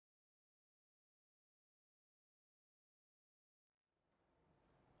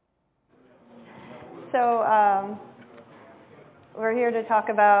So we're here to talk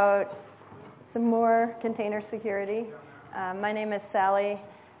about some more container security. My name is Sally.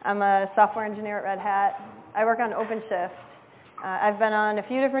 I'm a software engineer at Red Hat. I work on OpenShift. I've been on a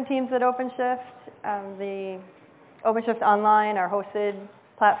few different teams at OpenShift. The OpenShift Online, our hosted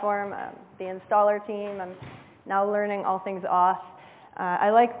platform, the installer team. I'm now learning all things auth.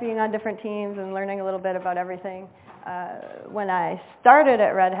 I like being on different teams and learning a little bit about everything. When I started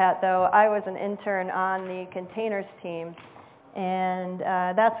at Red Hat, though, I was an intern on the containers team. And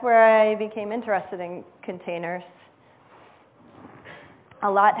that's where I became interested in containers.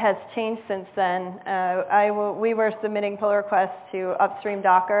 A lot has changed since then. We were submitting pull requests to upstream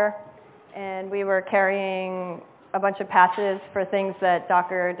Docker, and we were carrying a bunch of patches for things that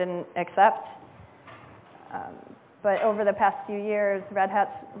Docker didn't accept. But over the past few years, Red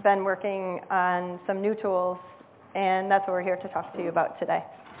Hat's been working on some new tools, and that's what we're here to talk to you about today.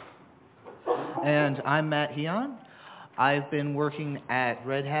 And I'm Matt Heon. I've been working at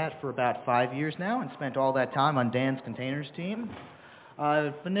Red Hat for about 5 years now and spent all that time on Dan's containers team.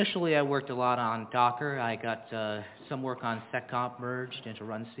 Initially, I worked a lot on Docker. I got some work on seccomp merged into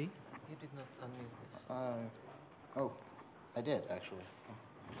runc. You did not unmute. Oh, I did, actually.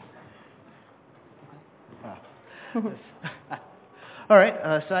 All right,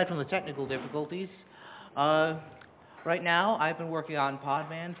 aside from the technical difficulties, right now I've been working on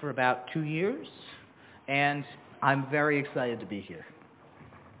Podman for about 2 years, and I'm very excited to be here.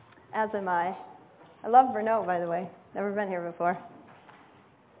 As am I. I love Renault, by the way. Never been here before.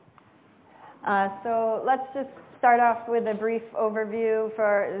 So let's just start off with a brief overview.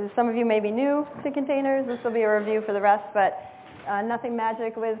 For some of you may be new to containers. This will be a review for the rest, but nothing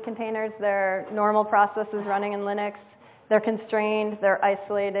magic with containers. They're normal processes running in Linux. They're constrained, they're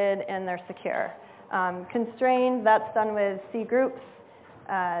isolated, and they're secure. Constrained, that's done with C groups.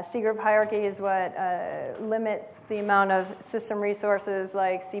 C group hierarchy is what limits the amount of system resources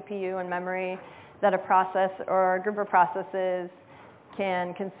like CPU and memory that a process or a group of processes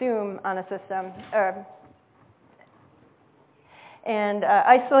can consume on a system. And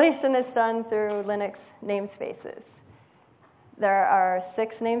isolation is done through Linux namespaces. There are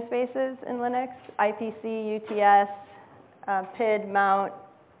 6 namespaces in Linux: IPC, UTS, PID, mount,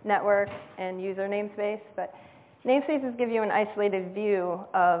 network, and user namespace. But namespaces give you an isolated view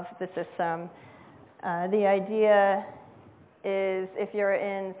of the system. The idea is if you're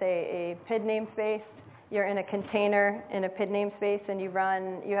in, say, a PID namespace, you're in a container in a PID namespace, and you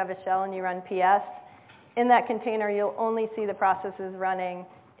have a shell and you run PS. In that container, you'll only see the processes running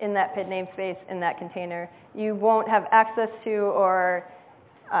in that PID namespace in that container. You won't have access to or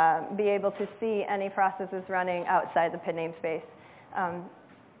be able to see any processes running outside the PID namespace.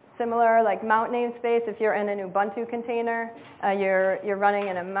 Similar, like mount namespace, if you're in an Ubuntu container, you're running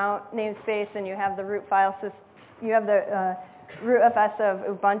in a mount namespace, and you have the root file system. You have the rootfs of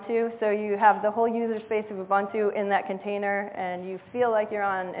Ubuntu, so you have the whole user space of Ubuntu in that container, and you feel like you're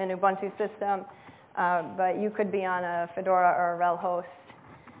on an Ubuntu system, but you could be on a Fedora or a RHEL host.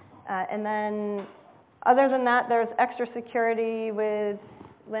 And then, other than that, there's extra security with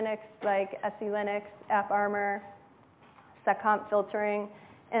Linux, like SE Linux, AppArmor, seccomp filtering,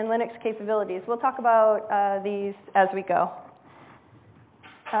 and Linux capabilities. We'll talk about these as we go.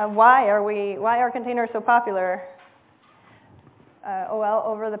 Why are containers so popular? Well,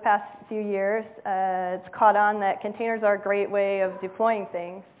 over the past few years, it's caught on that containers are a great way of deploying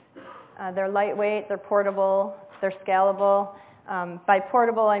things. They're lightweight, they're portable, they're scalable. By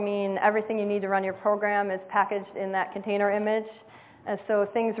portable, I mean everything you need to run your program is packaged in that container image. And so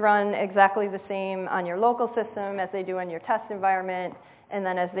things run exactly the same on your local system as they do in your test environment, and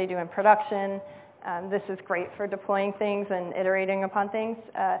then as they do in production. This is great for deploying things and iterating upon things.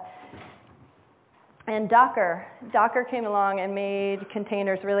 And Docker came along and made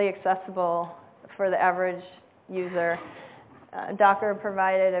containers really accessible for the average user. Docker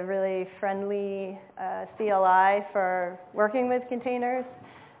provided a really friendly CLI for working with containers,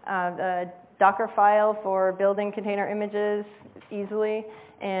 the Docker file for building container images easily,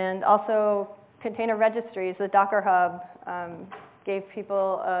 and also container registries. The Docker Hub gave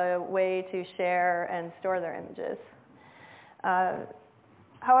people a way to share and store their images.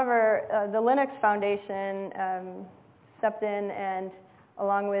 However, the Linux Foundation stepped in and,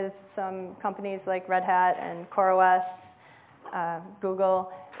 along with some companies like Red Hat and CoreOS,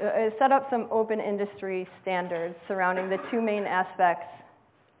 Google, set up some open industry standards surrounding the 2 main aspects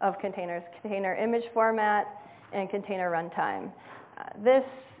of containers: container image format and container runtime. This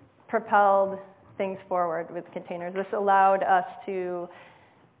propelled things forward with containers. This allowed us to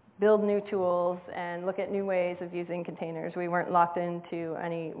build new tools and look at new ways of using containers. We weren't locked into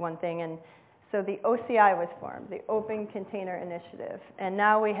any one thing, and So the OCI was formed, the Open Container Initiative. And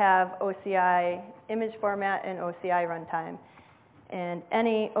now we have OCI image format and OCI runtime. And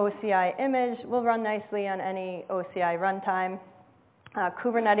any OCI image will run nicely on any OCI runtime.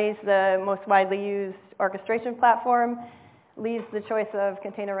 Kubernetes, the most widely used orchestration platform, leaves the choice of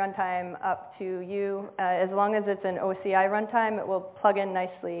container runtime up to you. As long as it's an OCI runtime, it will plug in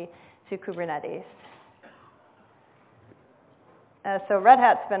nicely to Kubernetes. So Red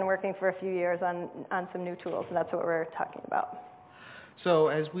Hat's been working for a few years on some new tools, and that's what we're talking about. So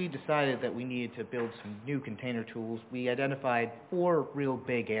as we decided that we needed to build some new container tools, we identified 4 real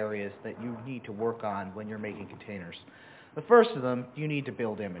big areas that you need to work on when you're making containers. The first of them, you need to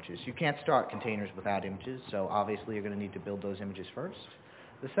build images. You can't start containers without images, so obviously you're going to need to build those images first.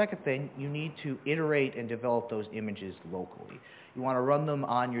 The second thing, you need to iterate and develop those images locally. You want to run them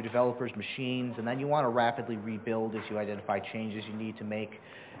on your developers' machines, and then you want to rapidly rebuild as you identify changes you need to make.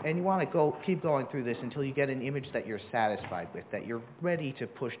 And you want to keep going through this until you get an image that you're satisfied with, that you're ready to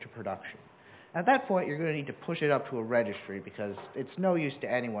push to production. At that point, you're going to need to push it up to a registry because it's no use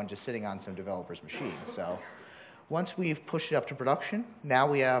to anyone just sitting on some developer's machine. So once we've pushed it up to production, now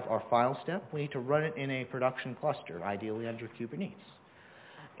we have our final step. We need to run it in a production cluster, ideally under Kubernetes.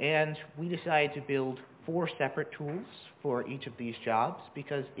 And we decided to build 4 separate tools for each of these jobs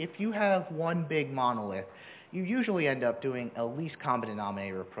because if you have one big monolith, you usually end up doing a least common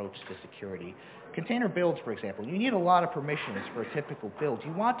denominator approach to security. Container builds, for example, you need a lot of permissions for a typical build.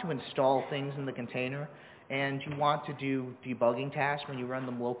 You want to install things in the container, and you want to do debugging tasks when you run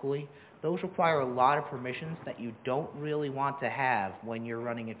them locally. Those require a lot of permissions that you don't really want to have when you're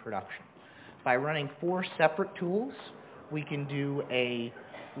running in production. By running 4 separate tools, we can do a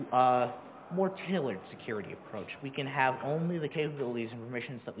more tailored security approach. We can have only the capabilities and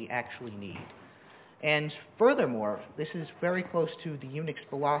permissions that we actually need. And furthermore, this is very close to the Unix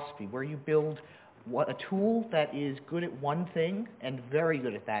philosophy, where you build a tool that is good at one thing and very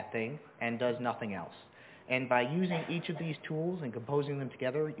good at that thing and does nothing else. And by using each of these tools and composing them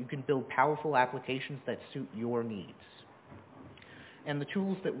together, you can build powerful applications that suit your needs. And the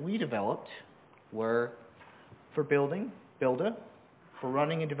tools that we developed were for building, Buildah; for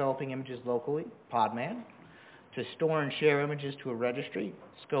running and developing images locally, Podman; to store and share images to a registry,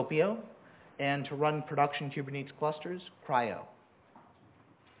 Skopeo; and to run production Kubernetes clusters, cri-o.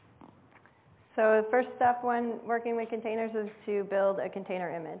 So the first step when working with containers is to build a container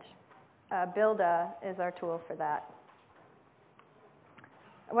image. Buildah is our tool for that.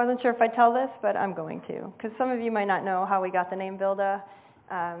 I wasn't sure if I'd tell this, but I'm going to, because some of you might not know how we got the name Buildah.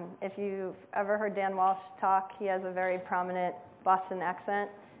 If you've ever heard Dan Walsh talk, he has a very prominent Boston accent.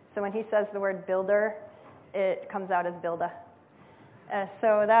 So when he says the word builder, it comes out as Buildah.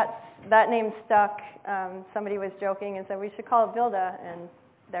 So that name stuck. Somebody was joking and said, we should call it Buildah, and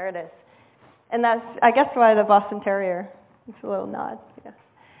there it is. And that's, I guess, why the Boston Terrier. It's a little nod. Yeah.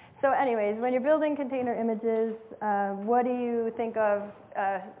 So anyways, when you're building container images, what do you think of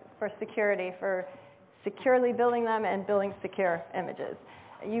for security, for securely building them and building secure images?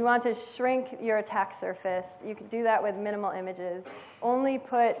 You want to shrink your attack surface. You can do that with minimal images. Only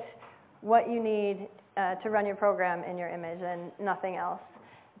put what you need to run your program in your image and nothing else.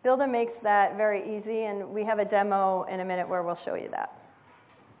 Buildah makes that very easy, and we have a demo in a minute where we'll show you that.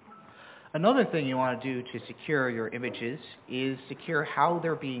 Another thing you want to do to secure your images is secure how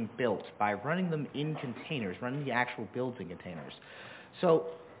they're being built by running them in containers, running the actual builds in containers. So,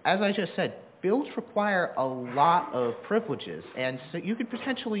 as I just said, builds require a lot of privileges, and so you could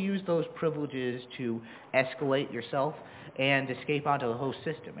potentially use those privileges to escalate yourself and escape onto the host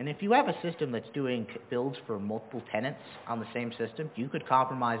system. And if you have a system that's doing builds for multiple tenants on the same system, you could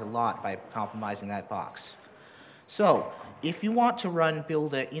compromise a lot by compromising that box. So, if you want to run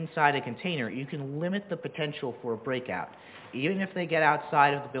Buildah inside a container, you can limit the potential for a breakout. Even if they get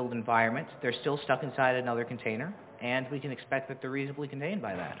outside of the build environment, they're still stuck inside another container, and we can expect that they're reasonably contained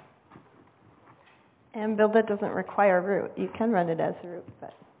by that. And Buildah doesn't require root. You can run it as root,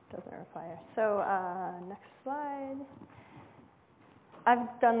 but it doesn't require. So next slide.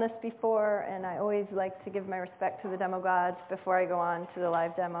 I've done this before, and I always like to give my respect to the demo gods before I go on to the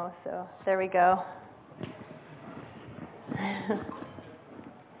live demo. So there we go.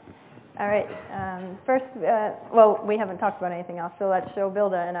 All right. First, well, we haven't talked about anything else, so let's show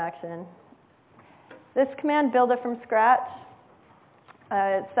Buildah in action. This command, Buildah from scratch,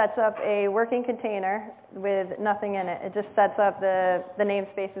 it sets up a working container with nothing in it. It just sets up the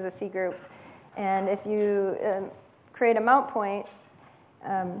namespace as a C group. And if you create a mount point,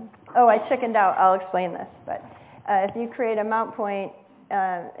 oh, I chickened out. I'll explain this. But if you create a mount point,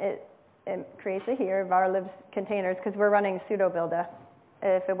 it creates a here, var libs containers, because we're running sudo Buildah.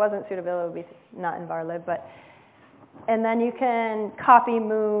 If it wasn't suitable, it would be not in varlib. And then you can copy,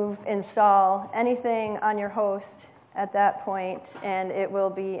 move, install anything on your host at that point, and it will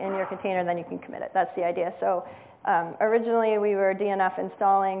be in your container, then you can commit it. That's the idea. So originally we were DNF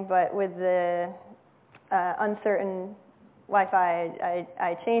installing, but with the uncertain Wi-Fi,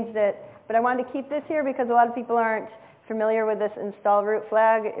 I changed it. But I wanted to keep this here because a lot of people aren't familiar with this install root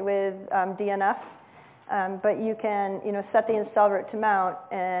flag with DNF. But you can, set the install root to mount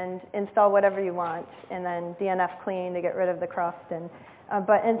and install whatever you want, and then DNF clean to get rid of the cruft.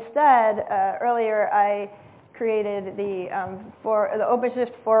 But instead, earlier I created the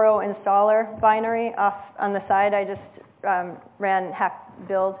OpenShift 4.0 installer binary off on the side. I just ran hack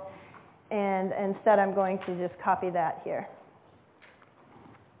build, and instead I'm going to just copy that here.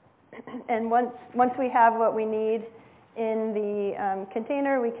 And once we have what we need in the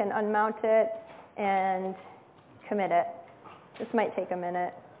container, we can unmount it and commit it. This might take a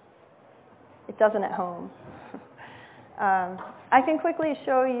minute. It doesn't at home. I can quickly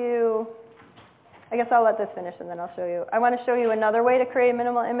show you, I guess I'll let this finish and then I'll show you. I want to show you another way to create a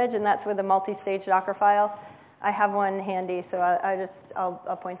minimal image, and that's with a multi-stage Docker file. I have one handy, so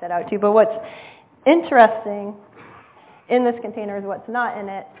I'll point that out to you. But what's interesting in this container is what's not in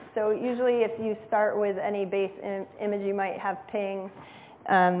it. So usually if you start with any base image, you might have ping.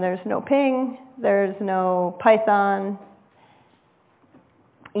 There's no ping. There's no Python.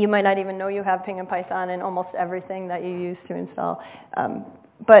 You might not even know you have ping and Python in almost everything that you use to install.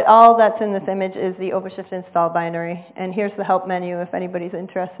 But all that's in this image is the OpenShift install binary. And here's the help menu if anybody's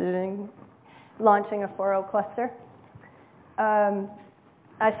interested in launching a 4.0 cluster. I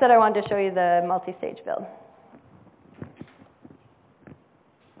said I wanted to show you the multi-stage build.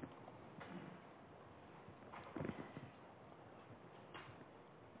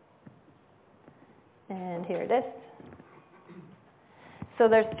 And here it is. So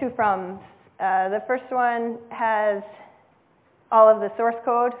there's two froms. The first one has all of the source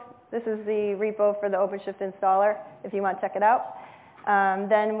code. This is the repo for the OpenShift installer, if you want to check it out.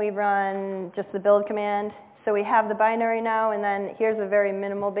 Then we run just the build command. So we have the binary now, and then here's a very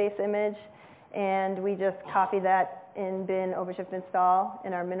minimal base image, and we just copy that in bin OpenShift install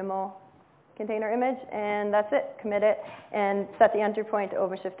in our minimal container image, and that's it. Commit it, and set the entry point to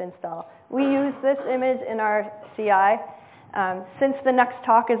OpenShift install. We use this image in our CI. Since the next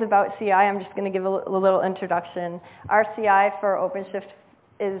talk is about CI, I'm just going to give a little introduction. Our CI for OpenShift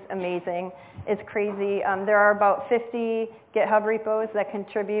is amazing. It's crazy. There are about 50 GitHub repos that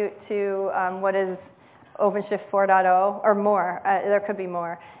contribute to what is OpenShift 4.0 or more. There could be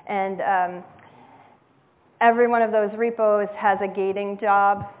more. And every one of those repos has a gating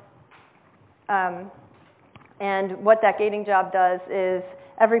job. And what that gating job does is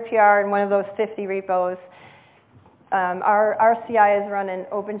every PR in one of those 50 repos, our CI is run in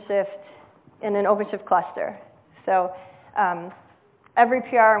OpenShift in an OpenShift cluster. So every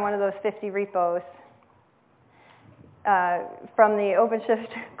PR in one of those 50 repos, from the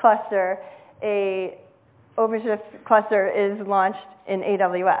OpenShift cluster, a OpenShift cluster is launched in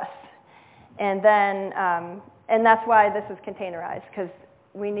AWS. And then, and that's why this is containerized, because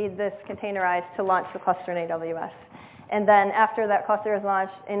we need this containerized to launch the cluster in AWS. And then after that cluster is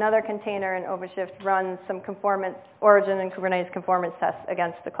launched, another container in OpenShift runs some conformance, origin and Kubernetes conformance tests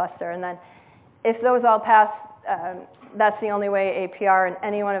against the cluster. And then if those all pass, that's the only way a PR in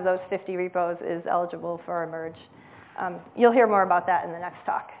any one of those 50 repos is eligible for a merge. You'll hear more about that in the next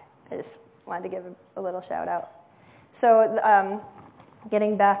talk. I just wanted to give a little shout out. So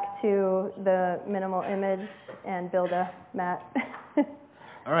getting back to the minimal image and Buildah, Matt.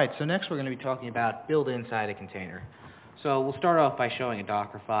 All right, so next we're going to be talking about build inside a container. So we'll start off by showing a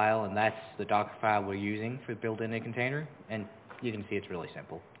Docker file, and that's the Docker file we're using for build in a container. And you can see it's really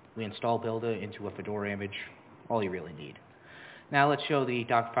simple. We install Buildah into a Fedora image, all you really need. Now let's show the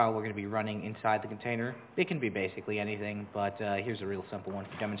Docker file we're going to be running inside the container. It can be basically anything, but here's a real simple one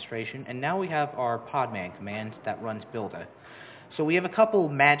for demonstration. And now we have our Podman command that runs Buildah. So we have a couple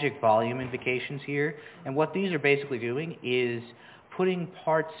magic volume invocations here, and what these are basically doing is putting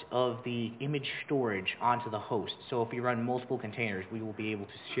parts of the image storage onto the host. So if we run multiple containers, we will be able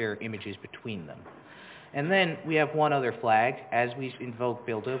to share images between them. And then we have one other flag. As we invoke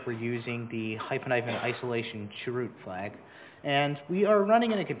Buildah, we're using the --isolation chroot flag. And we are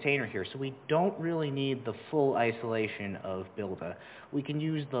running in a container here, so we don't really need the full isolation of Buildah. We can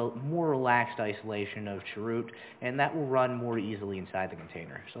use the more relaxed isolation of chroot, and that will run more easily inside the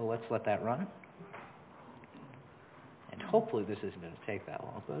container. So let's let that run. And hopefully this isn't going to take that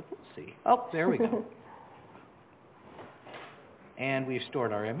long, but we'll see. Oh, there we go. And we've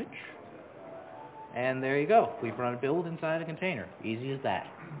stored our image. And there you go. We've run a build inside a container. Easy as that.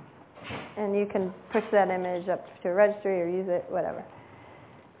 And you can push that image up to a registry or use it, whatever.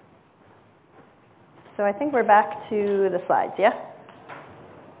 So I think we're back to the slides, yeah?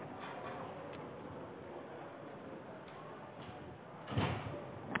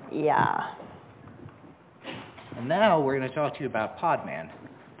 Yeah. And now we're going to talk to you about Podman.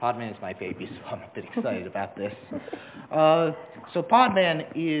 Podman is my baby, so I'm a bit excited about this. So Podman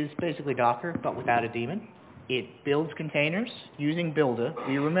is basically Docker, but without a daemon. It builds containers using Buildah.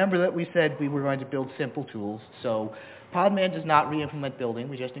 You remember that we said we were going to build simple tools. So Podman does not re-implement building.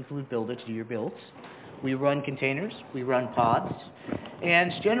 We just include Buildah to do your builds. We run containers. We run pods.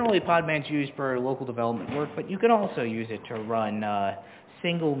 And generally, Podman's used for local development work, but you can also use it to run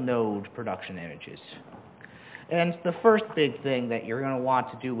single-node production images. And the first big thing that you're going to want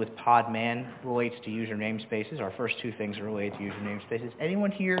to do with Podman relates to user namespaces. Our first two things are related to user namespaces.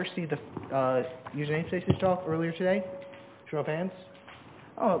 Anyone here see the user namespaces talk earlier today? Show of hands.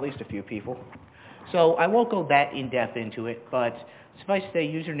 Oh, at least a few people. So I won't go that in-depth into it, but suffice to say,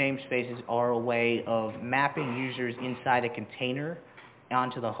 user namespaces are a way of mapping users inside a container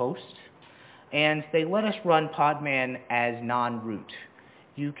onto the host. And they let us run Podman as non-root.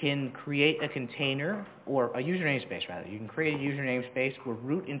 You can create a container, or a user namespace rather. You can create a user namespace where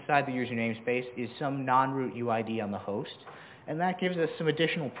root inside the user namespace is some non-root UID on the host. And that gives us some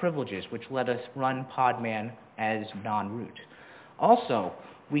additional privileges, which let us run Podman as non-root. Also,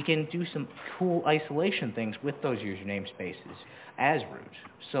 we can do some cool isolation things with those user namespaces as root.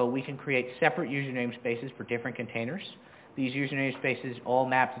 So we can create separate user namespaces for different containers. These user namespaces all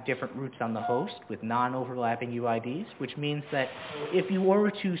map to different roots on the host with non-overlapping UIDs, which means that if you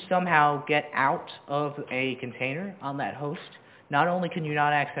were to somehow get out of a container on that host, not only can you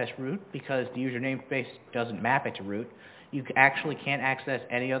not access root because the user namespace doesn't map it to root, you actually can't access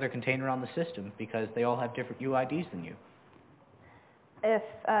any other container on the system because they all have different UIDs than you. If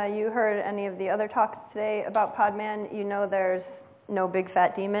you heard any of the other talks today about Podman, you know there's no big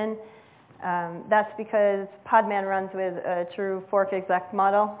fat daemon. That's because Podman runs with a true fork exec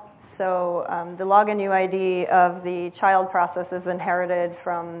model. So the login UID of the child process is inherited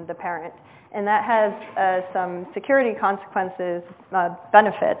from the parent. And that has some security consequences,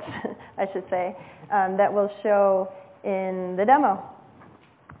 benefits, I should say, that we'll show in the demo.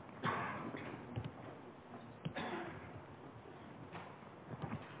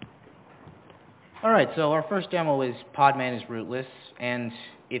 All right, so our first demo is Podman is rootless, and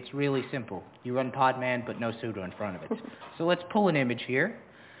it's really simple. You run Podman, but no sudo in front of it. So let's pull an image here,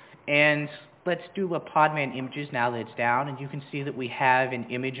 and let's do a Podman images now that it's down, and you can see that we have an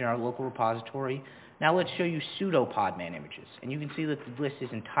image in our local repository. Now let's show you pseudo Podman images, and you can see that the list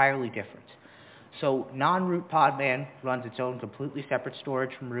is entirely different. So non-root Podman runs its own completely separate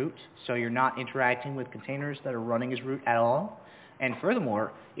storage from root, so you're not interacting with containers that are running as root at all. And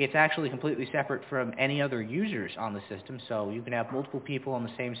furthermore, it's actually completely separate from any other users on the system, so you can have multiple people on the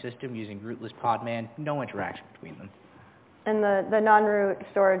same system using rootless Podman, no interaction between them. And the non-root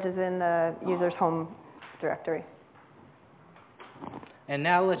storage is in the user's home directory. And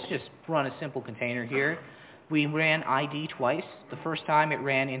now let's just run a simple container here. We ran ID twice. The first time it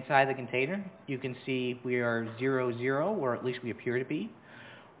ran inside the container. You can see we are 0, 0, or at least we appear to be.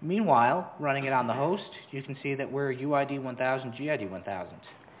 Meanwhile, running it on the host, you can see that we're UID 1000, GID 1000.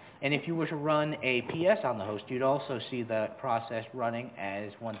 And if you were to run a PS on the host, you'd also see the process running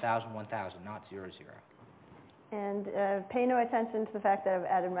as 1000, 1000, not 00. And pay no attention to the fact that I've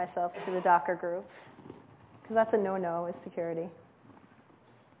added myself to the Docker group, because that's a no-no with security.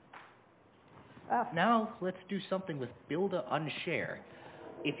 Oh. Now let's do something with Buildah unshare.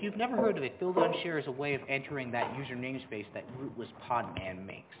 If you've never heard of it, Buildah unshare is a way of entering that user namespace that rootless Podman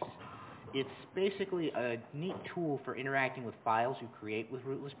makes. It's basically a neat tool for interacting with files you create with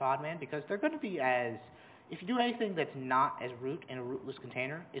rootless Podman because they're going to be as, if you do anything that's not as root in a rootless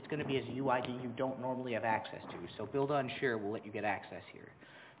container, it's going to be as a UID you don't normally have access to. So Buildah unshare will let you get access here.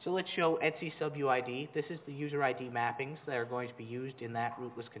 So let's show etc sub UID. This is the user ID mappings that are going to be used in that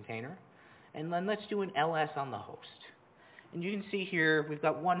rootless container. And then let's do an ls on the host. And you can see here we've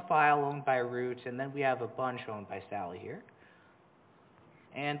got one file owned by root, and then we have a bunch owned by Sally here.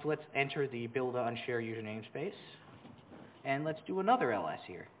 And let's enter the Buildah unshare user namespace. And let's do another ls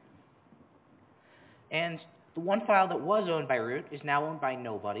here. And the one file that was owned by root is now owned by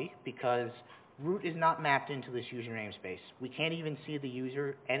nobody because root is not mapped into this user namespace. We can't even see the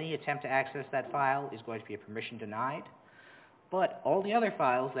user. Any attempt to access that file is going to be a permission denied. But all the other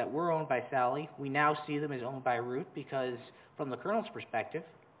files that were owned by Sally, we now see them as owned by root because from the kernel's perspective,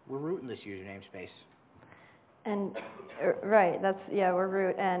 we're root in this user namespace. And right, that's, yeah, we're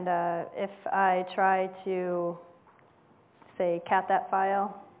root. And if I try to, say, cat that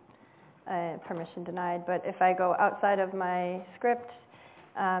file, permission denied. But if I go outside of my script,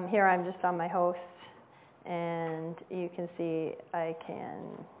 here I'm just on my host, and you can see I can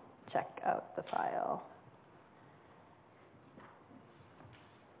check out the file.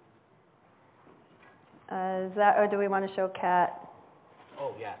 Is that, or do we want to show cat?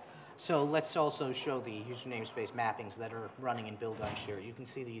 Oh, yeah. So let's also show the user namespace mappings that are running in Buildah here. You can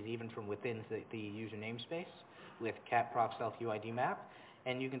see these even from within the user namespace with cat proc self UID map.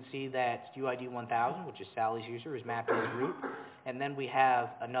 And you can see that UID 1000, which is Sally's user, is mapped as root. And then we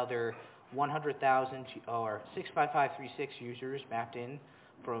have another 100,000 or 65536 users mapped in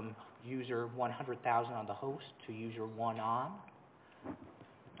from user 100,000 on the host to user 1 on.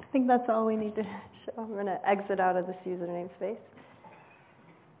 I think that's all we need to show. I'm going to exit out of this user namespace.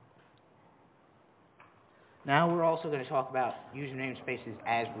 Now we're also going to talk about user namespaces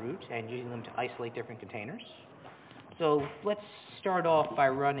as root and using them to isolate different containers. So let's start off by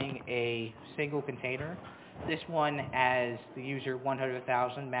running a single container. This one has the user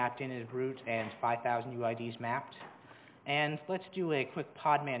 100,000 mapped in as root and 5,000 UIDs mapped. And let's do a quick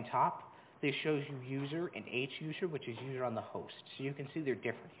Podman top. This shows you user and H user, which is user on the host. So you can see they're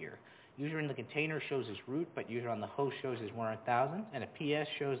different here. User in the container shows as root, but user on the host shows as 100,000. And a PS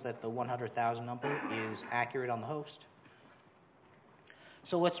shows that the 100,000 number is accurate on the host.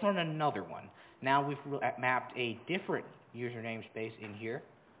 So let's run another one. Now we've mapped a different user namespace in here.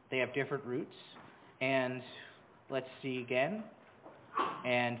 They have different roots. And let's see again.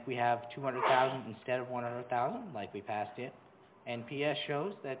 And we have 200,000 instead of 100,000, like we passed it. And PS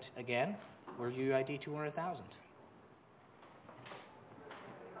shows that, again, we're UID 200,000.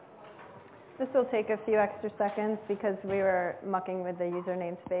 This will take a few extra seconds because we were mucking with the user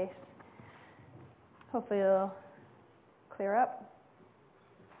namespace. Hopefully it'll clear up.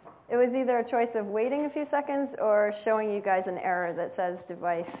 It was either a choice of waiting a few seconds or showing you guys an error that says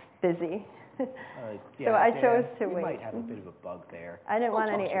device busy. So I chose to wait. We might have a bit of a bug there. I didn't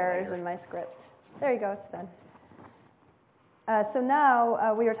want any errors in my script. There you go, it's done. So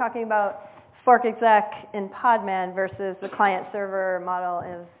now we were talking about fork exec in Podman versus the client-server model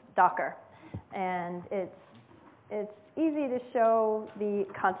of Docker. And it's easy to show the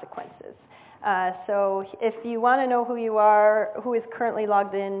consequences. So if you want to know who you are, who is currently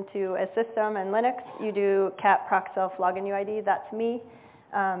logged into a system in Linux, you do cat proc self login UID. That's me.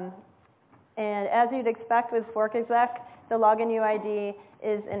 And as you'd expect with fork exec, the login UID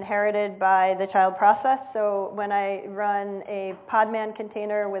is inherited by the child process. So when I run a Podman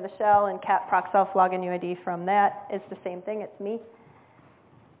container with a shell and cat proc self login UID from that, it's the same thing. It's me.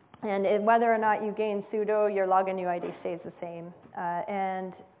 And whether or not you gain sudo, your login UID stays the same.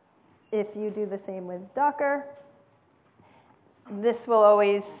 And if you do the same with Docker, this will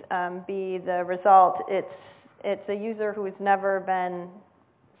always be the result. It's a user who has never been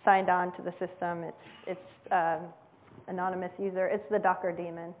signed on to the system. It's anonymous user. It's the Docker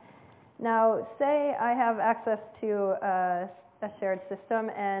daemon. Now, say I have access to a shared system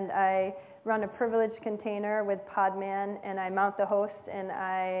and I run a privileged container with Podman and I mount the host and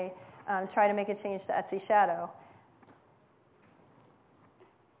I try to make a change to etc shadow.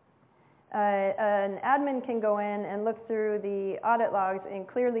 An admin can go in and look through the audit logs and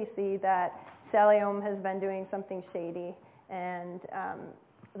clearly see that Saliom has been doing something shady, and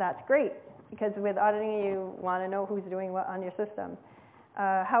that's great because with auditing you want to know who's doing what on your system.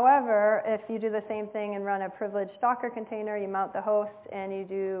 However, if you do the same thing and run a privileged Docker container, you mount the host and you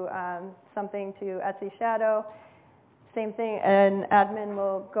do something to etc shadow, same thing, an admin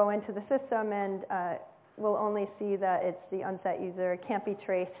will go into the system and will only see that it's the unset user. It can't be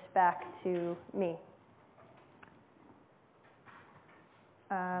traced back to me.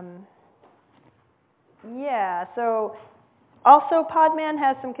 Yeah, so also Podman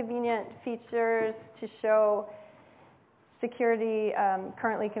has some convenient features to show security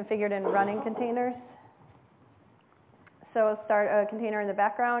currently configured in running containers. So I'll start a container in the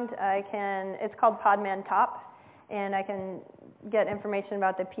background. It's called Podman top, and I can get information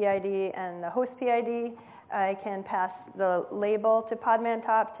about the PID and the host PID. I can pass the label to Podman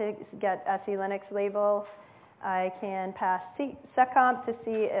top to get SE Linux label. I can pass seccomp to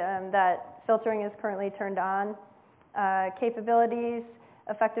see that filtering is currently turned on. Capabilities,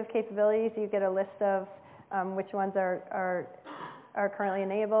 effective capabilities, you get a list of which ones are currently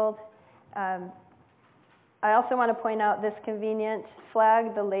enabled. I also want to point out this convenient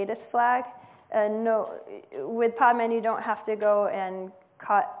flag, the latest flag. No, with Podman, you don't have to go and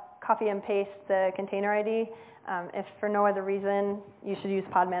copy and paste the container ID. If for no other reason, you should use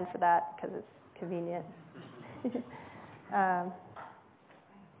Podman for that because it's convenient.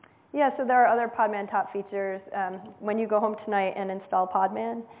 Yeah, so there are other Podman top features. When you go home tonight and install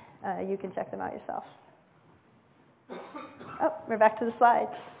Podman, you can check them out yourself. Oh, we're back to the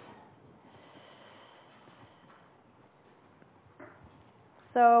slides.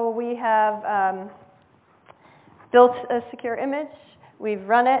 So we have built a secure image. We've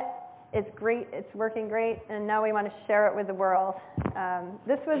run it. It's great. It's working great. And now we want to share it with the world.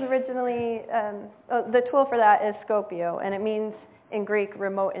 This was originally, the tool for that is Skopeo, and it means in Greek,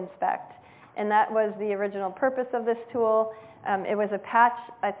 remote inspect. And that was the original purpose of this tool. It was a patch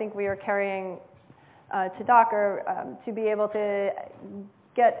I think we were carrying to Docker to be able to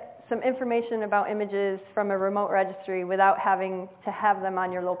get some information about images from a remote registry without having to have them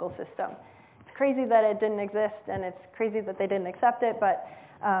on your local system. It's crazy that it didn't exist, and it's crazy that they didn't accept it, but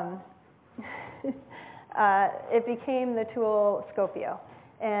it became the tool Skopeo.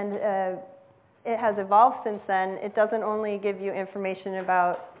 And it has evolved since then. It doesn't only give you information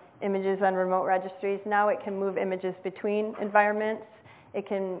about images on remote registries. Now it can move images between environments. It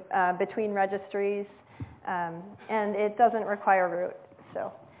can between registries, and it doesn't require root.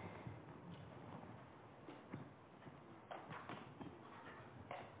 So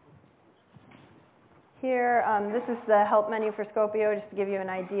here, this is the help menu for Skopeo, just to give you an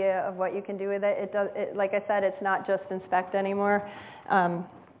idea of what you can do with it. Like I said, it's not just inspect anymore.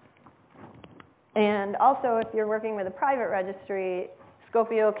 And also, if you're working with a private registry,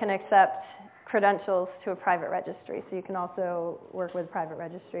 Skopeo can accept credentials to a private registry. So you can also work with private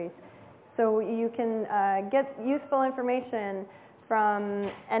registries. So you can get useful information from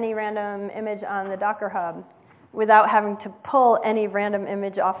any random image on the Docker Hub without having to pull any random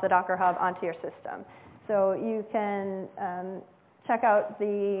image off the Docker Hub onto your system. So you can check out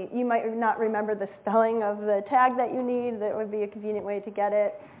you might not remember the spelling of the tag that you need. That would be a convenient way to get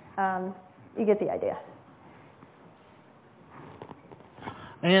it. You get the idea.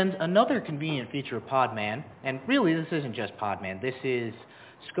 And another convenient feature of Podman, and really this isn't just Podman, this is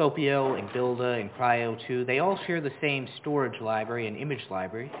Skopeo and Buildah and cri-o too. They all share the same storage library and image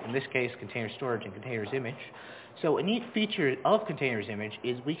library, in this case container storage and containers image. So a neat feature of containers image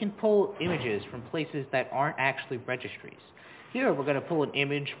is we can pull images from places that aren't actually registries. Here we're going to pull an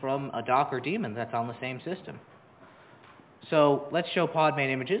image from a Docker daemon that's on the same system. So let's show Podman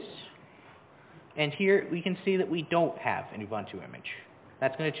images. And here we can see that we don't have an Ubuntu image.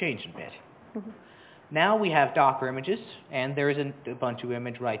 That's going to change a bit. Mm-hmm. Now we have Docker images, and there is an Ubuntu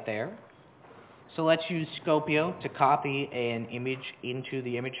image right there. So let's use Skopeo to copy an image into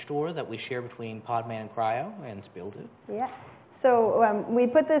the image store that we share between Podman and cri-o and Buildah. Yeah. So we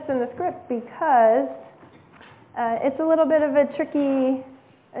put this in the script because it's a little bit of a tricky,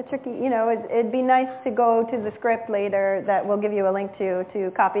 it'd be nice to go to the script later that we'll give you a link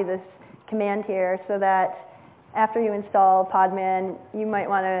to copy this command here so that after you install Podman, you might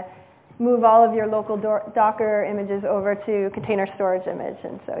want to move all of your local Docker images over to container storage image.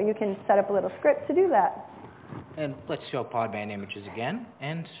 And so you can set up a little script to do that. And let's show Podman images again,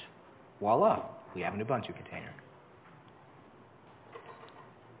 and voila, we have an Ubuntu container.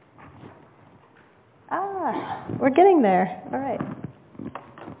 Ah, we're getting there. All right.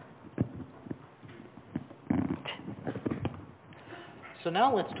 So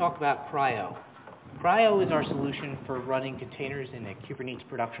now let's talk about cri-o. Cri-o is our solution for running containers in a Kubernetes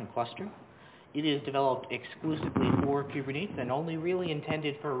production cluster. It is developed exclusively for Kubernetes and only really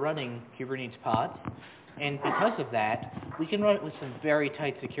intended for running Kubernetes pods. And because of that, we can run it with some very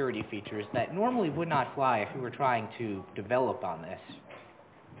tight security features that normally would not fly if we were trying to develop on this.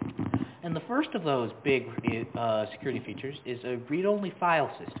 And the first of those big security features is a read-only file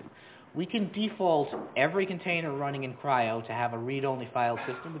system. We can default every container running in cri-o to have a read-only file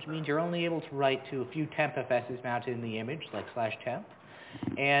system, which means you're only able to write to a few temp FSs mounted in the image, like /temp,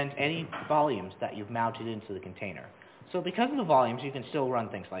 and any volumes that you've mounted into the container. So because of the volumes, you can still run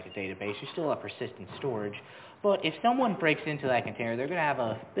things like a database. You still have persistent storage. But if someone breaks into that container, they're going to have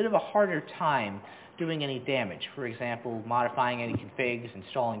a bit of a harder time doing any damage. For example, modifying any configs,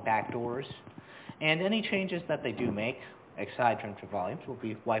 installing backdoors, and any changes that they do make, aside from volumes, will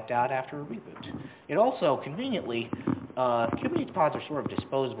be wiped out after a reboot. It also, conveniently, Kubernetes pods are sort of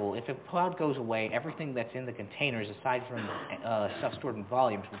disposable. If a pod goes away, everything that's in the containers, aside from stuff stored in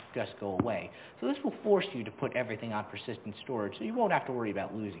volumes, will just go away. So this will force you to put everything on persistent storage, so you won't have to worry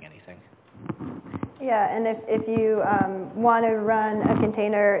about losing anything. Yeah, and if you want to run a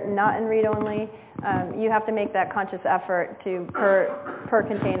container not in read-only, you have to make that conscious effort to, per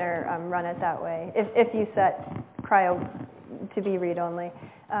container, run it that way, if you set cri-o to be read-only.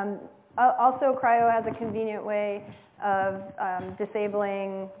 Also, cri-o has a convenient way of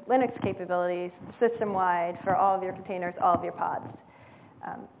disabling Linux capabilities system-wide for all of your containers, all of your pods.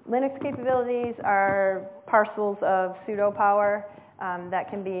 Linux capabilities are parcels of sudo power that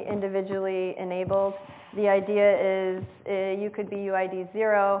can be individually enabled. The idea is you could be UID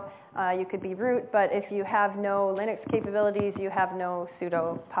 0, you could be root, but if you have no Linux capabilities, you have no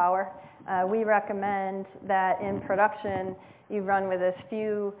sudo power. We recommend that in production you run with as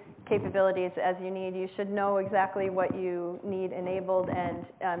few capabilities as you need. You should know exactly what you need enabled and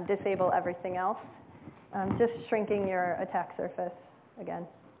disable everything else. Just shrinking your attack surface again.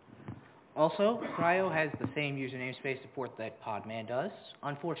 Also, cri-o has the same user namespace support that Podman does.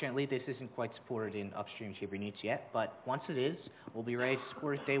 Unfortunately, this isn't quite supported in upstream Kubernetes yet, but once it is, we'll be ready to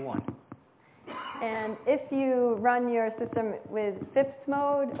support it day one. And if you run your system with FIPS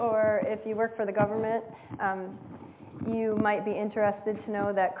mode, or if you work for the government, you might be interested to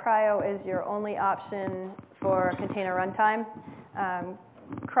know that cri-o is your only option for container runtime.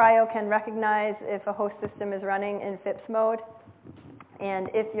 Cri-o can recognize if a host system is running in FIPS mode,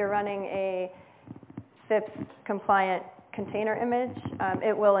 and if you're running a FIPS compliant container image,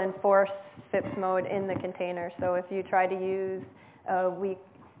 it will enforce FIPS mode in the container. So if you try to use a weak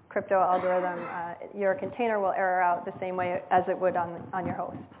crypto algorithm, your container will error out the same way as it would on your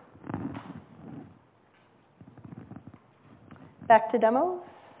host. Back to demos.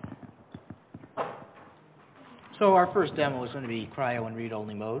 So our first demo is going to be cri-o in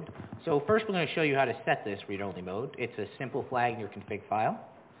read-only mode. So first we're going to show you how to set this read-only mode. It's a simple flag in your config file.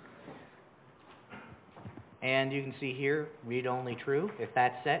 And you can see here, read-only true. If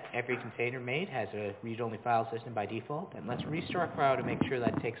that's set, every container made has a read-only file system by default. And let's restart cri-o to make sure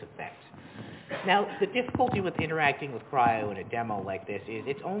that takes effect. Now, the difficulty with interacting with cri-o in a demo like this is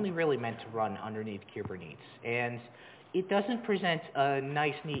it's only really meant to run underneath Kubernetes. And it doesn't present a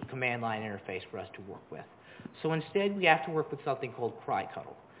nice, neat command line interface for us to work with. So instead, we have to work with something called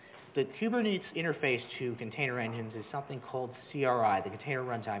cri-cuddle. The Kubernetes interface to container engines is something called CRI, the Container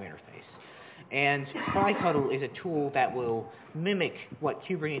Runtime Interface. And cri-cuddle is a tool that will mimic what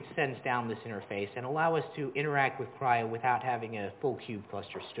Kubernetes sends down this interface and allow us to interact with cri-o without having a full kube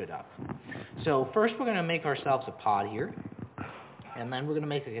cluster stood up. So first we're going to make ourselves a pod here, and then we're going to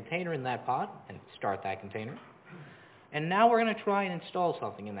make a container in that pod and start that container. And now we're going to try and install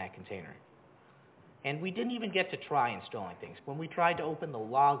something in that container. And we didn't even get to try installing things. When we tried to open the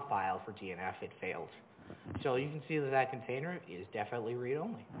log file for DNF, it failed. So you can see that that container is definitely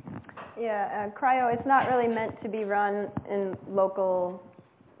read-only. Yeah, cri-o, it's not really meant to be run in local,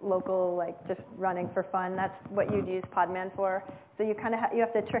 like just running for fun. That's what you'd use Podman for. So you kind of you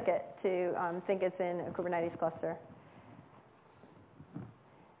have to trick it to think it's in a Kubernetes cluster.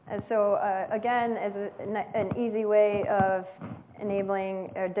 And so again, as an easy way of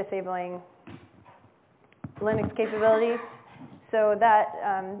enabling or disabling Linux capabilities. So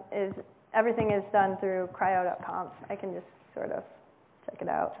that is, everything is done through cri-o.conf. I can just sort of check it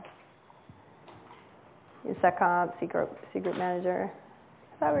out. Use setconf, cgroup manager.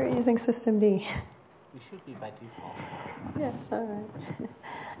 I thought we were using systemd. We should be by default. Yes, all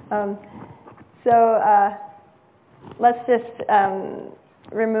right. So let's just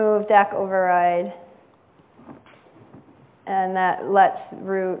remove DAC override. And that lets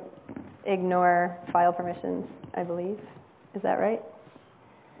root ignore file permissions, I believe. Is that right?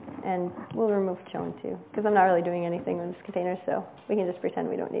 And we'll remove chown too, because I'm not really doing anything with this container, so we can just pretend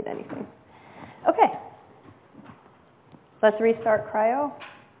we don't need anything. Okay. Let's restart cri-o.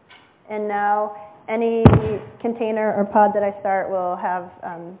 And now any container or pod that I start will have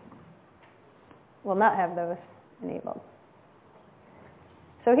will not have those enabled.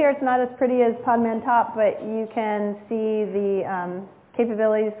 So here it's not as pretty as Podman top, but you can see the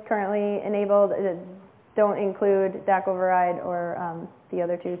capabilities currently enabled that don't include DAC override or the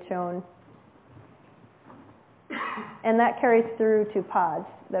other two chown. And that carries through to pods.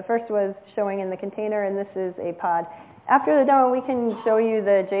 The first was showing in the container, and this is a pod. After the demo, we can show you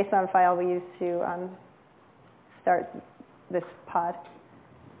the JSON file we used to start this pod.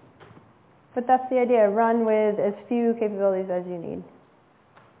 But that's the idea. Run with as few capabilities as you need.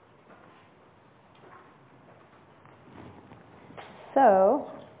 So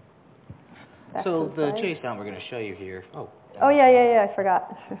the JSON we're going to show you here. Oh yeah, I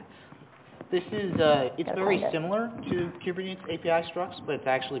forgot. This is, it's very similar to Kubernetes API structs, but it's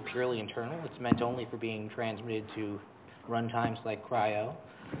actually purely internal. It's meant only for being transmitted to runtimes like cri-o.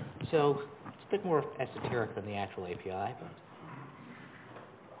 So it's a bit more esoteric than the actual API.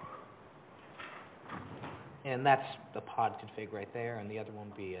 And that's the pod config right there, and the other one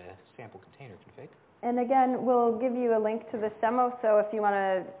would be a sample container config. And again, we'll give you a link to this demo, so if you want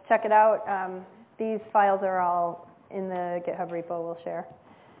to check it out, these files are all in the GitHub repo we'll share.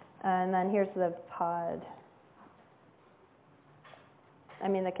 And then here's the pod. I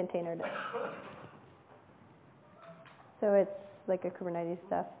mean the container disk. So it's like a Kubernetes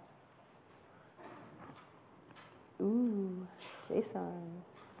stuff. Ooh, JSON.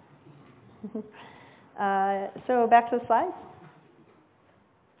 So back to the slides?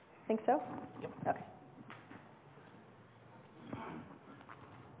 Think so? Yep. Okay.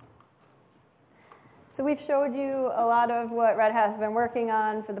 So we've showed you a lot of what Red Hat has been working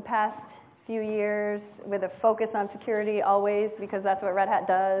on for the past few years with a focus on security always, because that's what Red Hat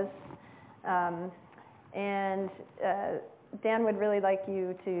does. And Dan would really like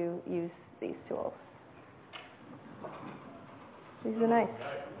you to use these tools. These are nice.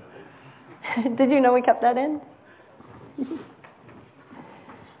 Did you know we kept that in?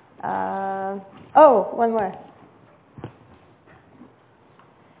 Oh, one more.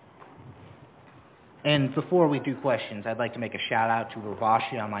 And before we do questions, I'd like to make a shout out to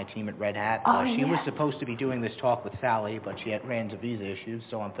Urvashi on my team at Red Hat. Oh, She was yeah. supposed to be doing this talk with Sally, but she ran into visa issues,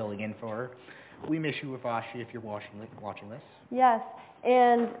 so I'm filling in for her. We miss you, Urvashi, if you're watching this. Yes.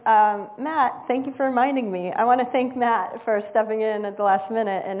 And Matt, thank you for reminding me. I want to thank Matt for stepping in at the last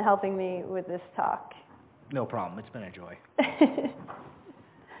minute and helping me with this talk. No problem. It's been a joy.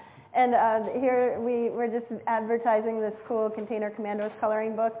 And here we're just advertising this cool Container Commandos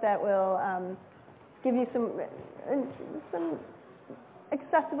coloring book that will give you some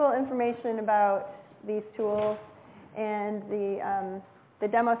accessible information about these tools. And the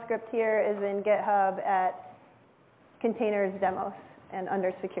demo script here is in GitHub at containers demos and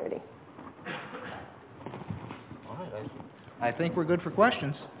under security. All right. I think we're good for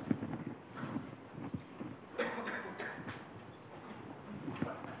questions.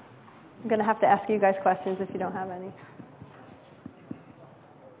 I'm going to have to ask you guys questions if you don't have any.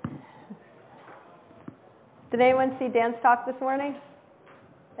 Did anyone see Dan's talk this morning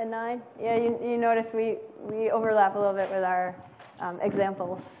at 9? Yeah, you notice we overlap a little bit with our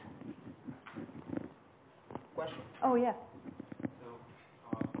examples. Question? Oh, yeah. So,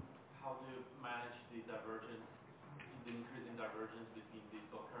 how do you manage the divergence, the increasing divergence between the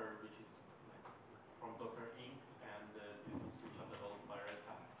Docker, which is like from Docker Inc. and the tools which are developed by Red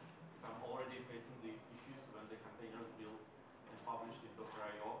Hat? I'm already facing the issues when the containers built and published in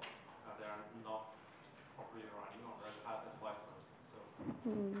Docker.io, they are not properly running on Red Hat and vice versa.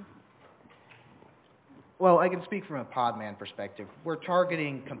 So. Well, I can speak from a Podman perspective. We're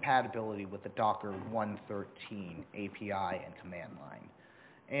targeting compatibility with the Docker 113 API and command line.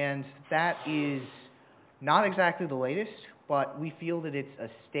 And that is not exactly the latest, but we feel that it's a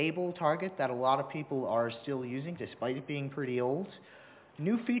stable target that a lot of people are still using despite it being pretty old.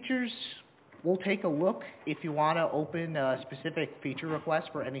 New features, we'll take a look if you want to open a specific feature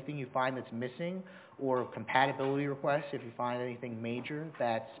request for anything you find that's missing, or compatibility requests if you find anything major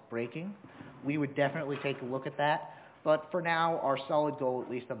that's breaking. We would definitely take a look at that. But for now, our solid goal, at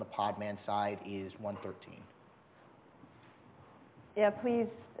least on the Podman side, is 113. Yeah, please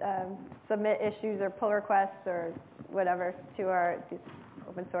submit issues or pull requests or whatever to our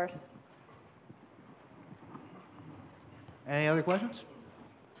open source. Any other questions?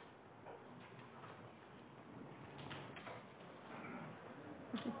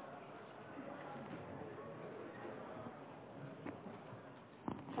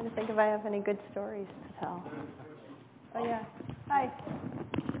 Trying to think if I have any good stories to tell. Oh yeah. Hi.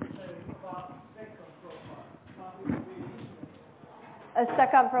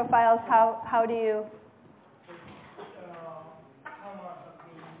 SecOp profiles, how do you?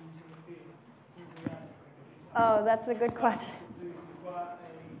 Oh, that's a good question.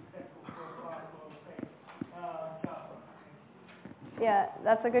 Yeah,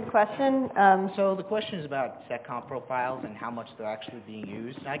 that's a good question. So the question is about seccomp profiles and how much they're actually being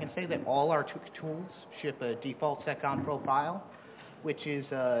used. And I can say that all our tools ship a default seccomp profile, which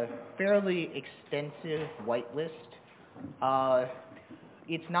is a fairly extensive whitelist.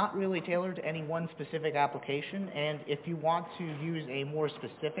 It's not really tailored to any one specific application, and if you want to use a more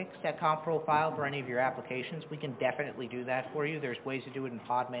specific seccomp profile for any of your applications, we can definitely do that for you. There's ways to do it in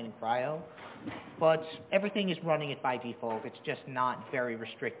Podman and cri-o, but everything is running it by default. It's just not very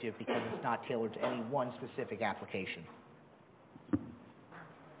restrictive because it's not tailored to any one specific application.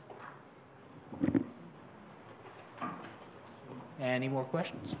 Any more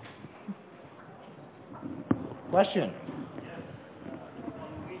questions? Question?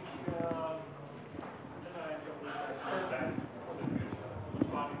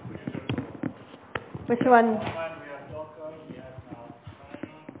 Which one?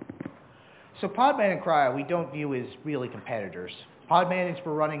 So Podman and cri-o we don't view as really competitors. Podman is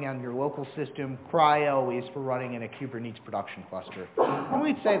for running on your local system. Cri-o is for running in a Kubernetes production cluster. And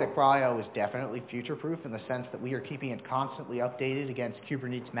we'd say that Cri-o is definitely future-proof in the sense that we are keeping it constantly updated against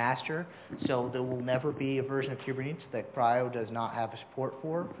Kubernetes master, so there will never be a version of Kubernetes that Cri-o does not have support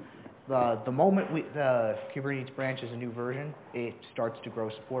for. The moment the Kubernetes branches a new version, it starts to grow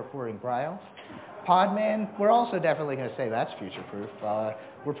support for it in Cri-o. Podman, we're also definitely going to say that's future-proof.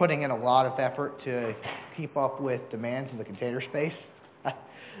 We're putting in a lot of effort to keep up with demands in the container space.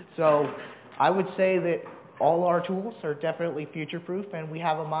 So I would say that all our tools are definitely future-proof, and we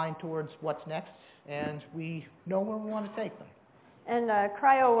have a mind towards what's next, and we know where we want to take them. And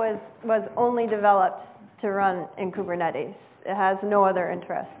Cri-o was only developed to run in Kubernetes. It has no other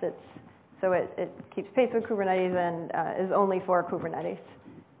interest. So it keeps pace with Kubernetes and is only for Kubernetes.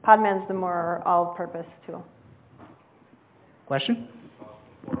 Podman's the more all-purpose tool. Question?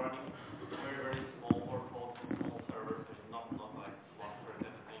 For running very small workloads and small servers, and not like cluster and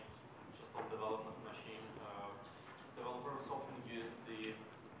everything, just on development machine, developers often use the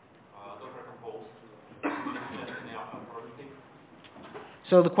Docker Compose to test any authority.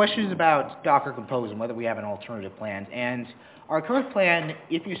 So the question is about Docker Compose and whether we have an alternative plan. And our current plan,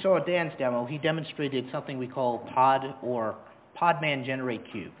 if you saw Dan's demo, he demonstrated something we call pod or Podman Generate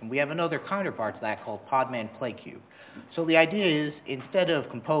Cube. And we have another counterpart to that called Podman Play Cube. So the idea is, instead of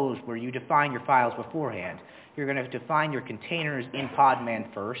Compose, where you define your files beforehand, you're going to define your containers in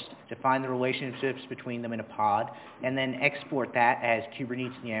Podman first, define the relationships between them in a pod, and then export that as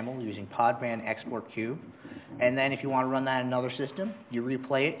Kubernetes YAML using Podman Export Cube. And then if you want to run that in another system, you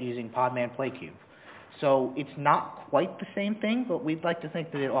replay it using Podman Play Cube. So it's not quite the same thing, but we'd like to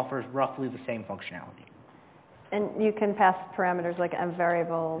think that it offers roughly the same functionality. And you can pass parameters like env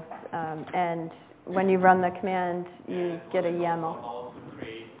variables, and when you run the command, you get a YAML. How to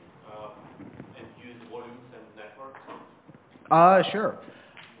create and use volumes and networks? Sure.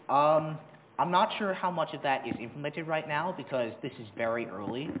 I'm not sure how much of that is implemented right now because this is very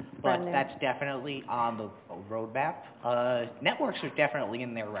early, but that's definitely on the roadmap. Networks are definitely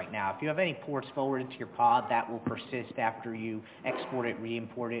in there right now. If you have any ports forwarded to your pod, that will persist after you export it,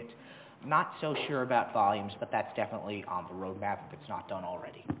 re-import it. Not so sure about volumes, but that's definitely on the roadmap if it's not done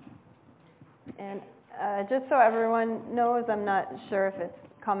already. And just so everyone knows, I'm not sure if it's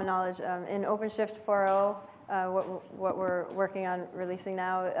common knowledge, in OpenShift 4.0, what we're working on releasing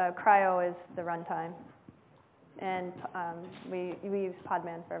now, cri-o is the runtime. And we use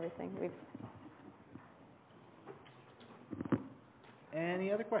Podman for everything.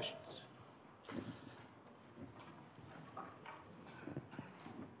 Any other questions?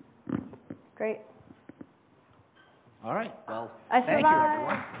 Great. All right. Well, I thank you,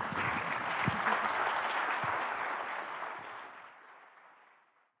 survived. everyone.